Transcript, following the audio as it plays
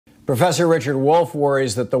Professor Richard Wolff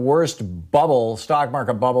worries that the worst stock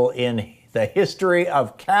market bubble in the history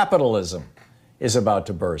of capitalism is about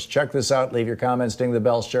to burst. Check this out. Leave your comments, ding the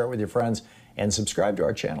bell, share it with your friends, and subscribe to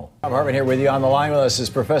our channel. Thom Hartmann here with you. On the line with us is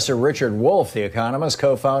Professor Richard Wolff, the economist,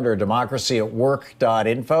 co-founder of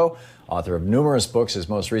democracyatwork.info, author of numerous books, his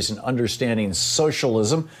most recent Understanding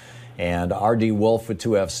Socialism, and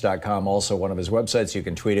rdwolff.com, also one of his websites. You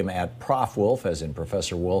can tweet him at Prof. Wolff, as in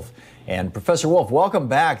Professor Wolff. And Professor Wolff, welcome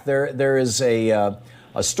back. There is a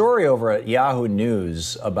story over at Yahoo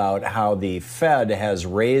News about how the Fed has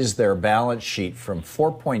raised their balance sheet from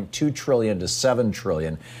 $4.2 trillion to $7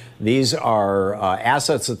 trillion. These are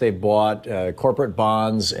assets that they bought, corporate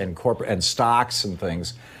bonds and stocks and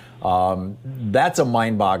things. That's a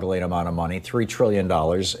mind-boggling amount of money, $3 trillion.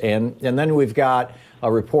 And then we've got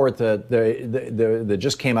a report that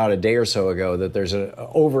just came out a day or so ago that there's an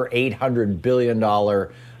over $800 billion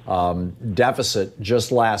deficit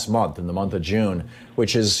just last month, in the month of June,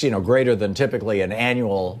 which is greater than typically an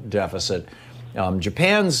annual deficit.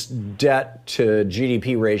 Japan's debt to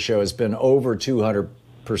GDP ratio has been over 200%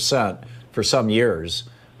 for some years.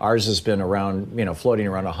 Ours has been around, floating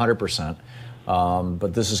around 100%.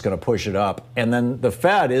 But this is going to push it up. And then the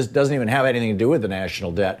Fed doesn't even have anything to do with the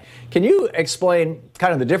national debt. Can you explain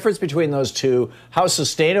kind of the difference between those two, how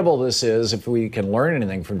sustainable this is, if we can learn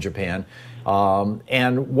anything from Japan,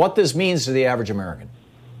 and what this means to the average American?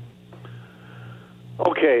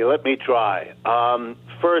 Okay, let me try.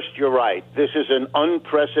 First, you're right. This is an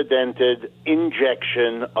unprecedented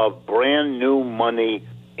injection of brand new money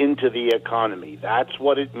into the economy. That's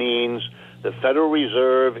what it means. The Federal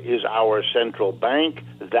Reserve is our central bank.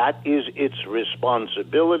 That is its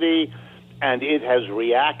responsibility, and it has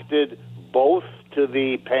reacted both to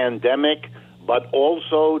the pandemic but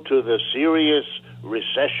also to the serious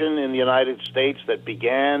recession in the United States that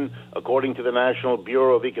began, according to the National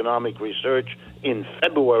Bureau of Economic Research, in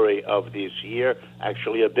February of this year,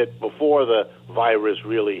 actually a bit before the virus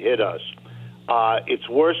really hit us. It's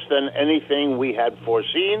worse than anything we had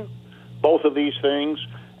foreseen, both of these things.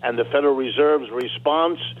 And the Federal Reserve's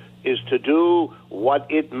response is to do what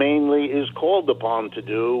it mainly is called upon to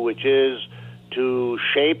do, which is to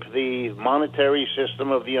shape the monetary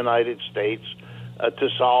system of the United States to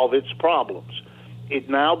solve its problems. It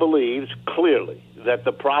now believes clearly that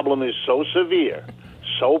the problem is so severe,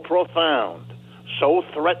 so profound, so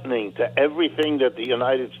threatening to everything that the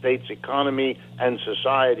United States economy and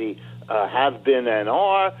society have been and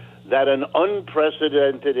are, that an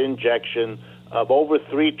unprecedented injection of over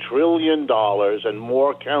 $3 trillion and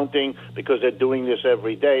more counting, because they're doing this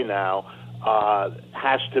every day now,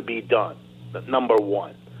 has to be done, number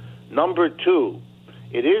one. Number two,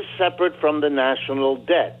 it is separate from the national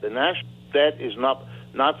debt. The national debt is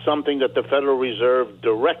not something that the Federal Reserve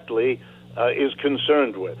directly is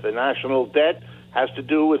concerned with. The national debt has to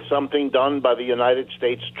do with something done by the United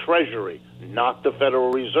States Treasury, not the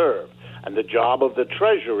Federal Reserve. And the job of the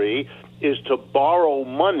Treasury is to borrow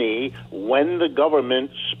money when the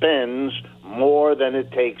government spends more than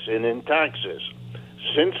it takes in taxes.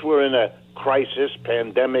 Since we're in a crisis,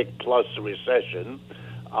 pandemic plus recession,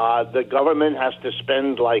 the government has to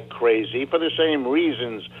spend like crazy for the same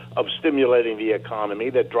reasons of stimulating the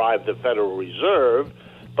economy that drive the Federal Reserve.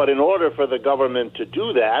 But in order for the government to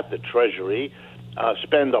do that, the Treasury,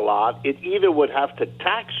 spend a lot, it either would have to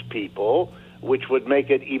tax people, which would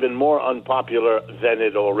make it even more unpopular than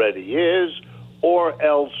it already is, or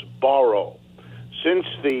else borrow. Since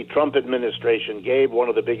the Trump administration gave one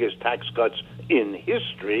of the biggest tax cuts in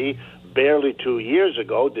history barely 2 years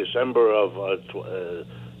ago, December of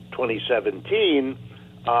 2017,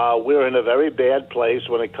 we're in a very bad place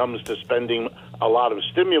when it comes to spending a lot of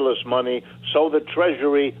stimulus money, so the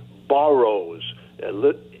Treasury borrows,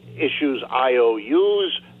 issues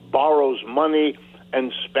IOUs, borrows money,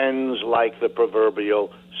 and spends like the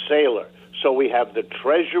proverbial sailor. So we have the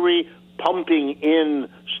Treasury pumping in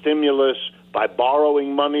stimulus by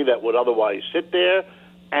borrowing money that would otherwise sit there,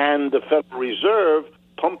 and the Federal Reserve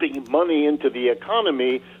pumping money into the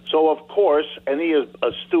economy. So, of course, any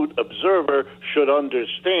astute observer should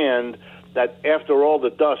understand that after all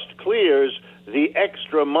the dust clears, the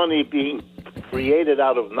extra money being created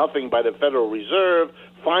out of nothing by the Federal Reserve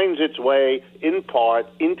finds its way, in part,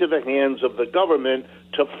 into the hands of the government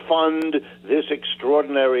to fund this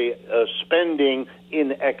extraordinary spending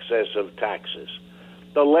in excess of taxes.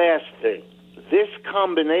 The last thing, this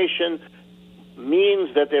combination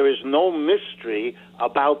means that there is no mystery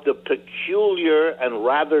about the peculiar and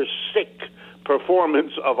rather sick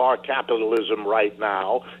performance of our capitalism right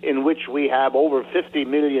now, in which we have over 50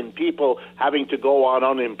 million people having to go on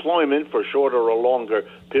unemployment for shorter or longer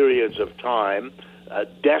periods of time.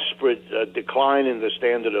 desperate decline in the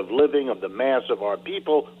standard of living of the mass of our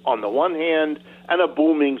people on the one hand, and a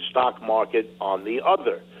booming stock market on the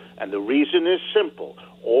other. And the reason is simple.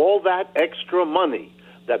 All that extra money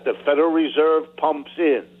that the Federal Reserve pumps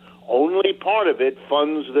in, only part of it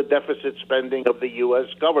funds the deficit spending of the U.S.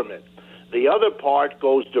 government. The other part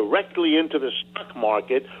goes directly into the stock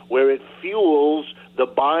market, where it fuels the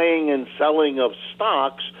buying and selling of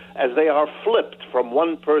stocks as they are flipped from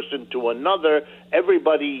one person to another,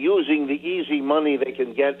 everybody using the easy money they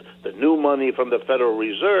can get, the new money from the Federal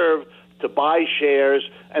Reserve, to buy shares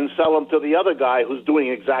and sell them to the other guy who's doing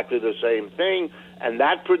exactly the same thing. And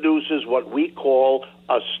that produces what we call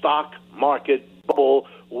a stock market bubble,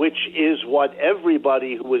 which is what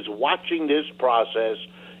everybody who is watching this process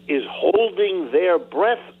is holding their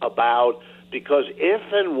breath about, because if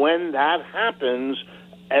and when that happens,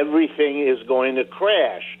 everything is going to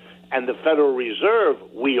crash. And the Federal Reserve,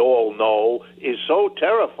 we all know, is so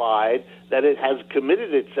terrified that it has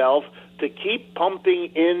committed itself to keep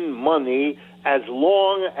pumping in money as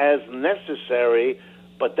long as necessary.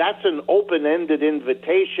 But that's an open-ended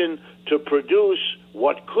invitation to produce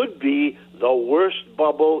what could be the worst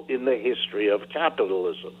bubble in the history of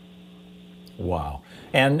capitalism. Wow.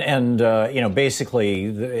 And basically,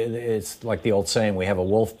 it's like the old saying, we have a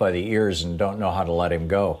wolf by the ears and don't know how to let him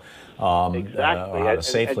go. Exactly. How to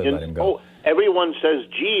safely let him go. Everyone says,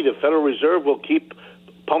 gee, the Federal Reserve will keep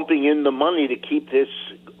pumping in the money to keep this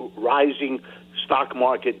rising stock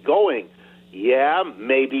market going. Yeah,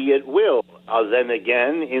 maybe it will. Then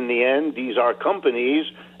again, in the end, these are companies,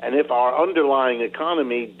 and if our underlying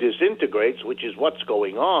economy disintegrates, which is what's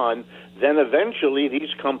going on, then eventually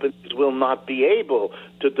these companies will not be able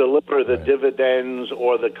to deliver the dividends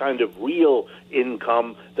or the kind of real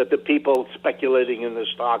income that the people speculating in the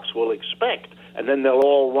stocks will expect. And then they'll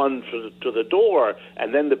all run to the door,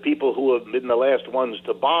 and then the people who have been the last ones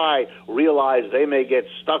to buy realize they may get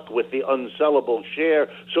stuck with the unsellable share,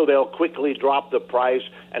 so they'll quickly drop the price,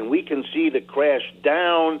 and we can see the crash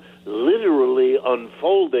down literally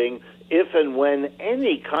unfolding if and when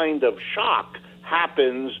any kind of shock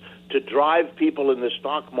happens to drive people in the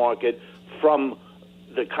stock market from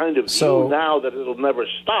the kind of view now that it'll never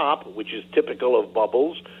stop, which is typical of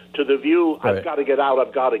bubbles, to the view, I've got to get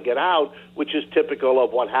out, which is typical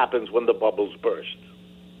of what happens when the bubbles burst.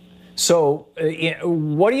 So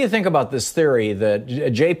what do you think about this theory that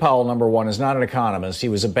Jay Powell, number one, is not an economist? He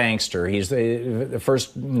was a bankster. He's the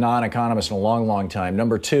first non-economist in a long, long time.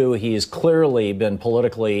 Number two, he's clearly been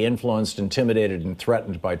politically influenced, intimidated, and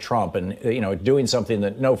threatened by Trump, and doing something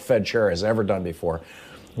that no Fed chair has ever done before.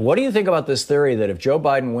 What do you think about this theory that if Joe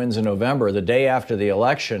Biden wins in November, the day after the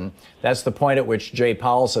election, that's the point at which Jay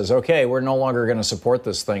Powell says, okay, we're no longer going to support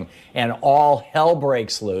this thing, and all hell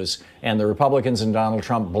breaks loose, and the Republicans and Donald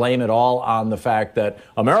Trump blame it all on the fact that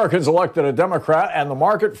Americans elected a Democrat and the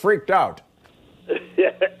market freaked out?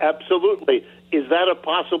 Yeah, absolutely. Is that a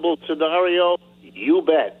possible scenario? You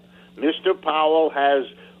bet. Mr. Powell has,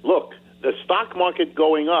 look, the stock market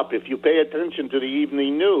going up, if you pay attention to the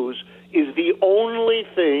evening news, is the only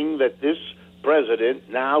thing that this president,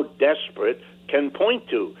 now desperate, can point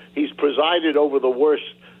to. He's presided over the worst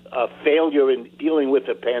failure in dealing with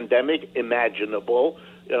the pandemic imaginable.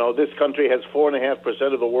 This country has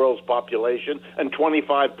 4.5% of the world's population and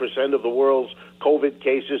 25% of the world's COVID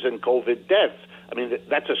cases and COVID deaths. I mean,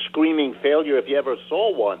 that's a screaming failure if you ever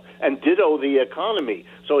saw one. And ditto the economy.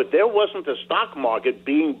 So if there wasn't a stock market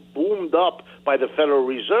being boomed up by the Federal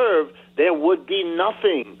Reserve, there would be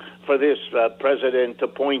nothing for this president to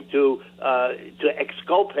point to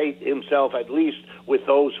exculpate himself, at least with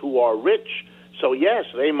those who are rich. So, yes,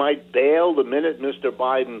 they might bail the minute Mr.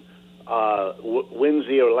 Biden wins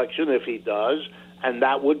the election, if he does, and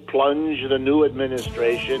that would plunge the new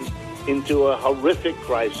administration into a horrific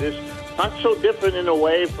crisis, not so different in a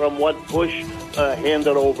way from what Bush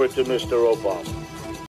handed over to Mr. Obama.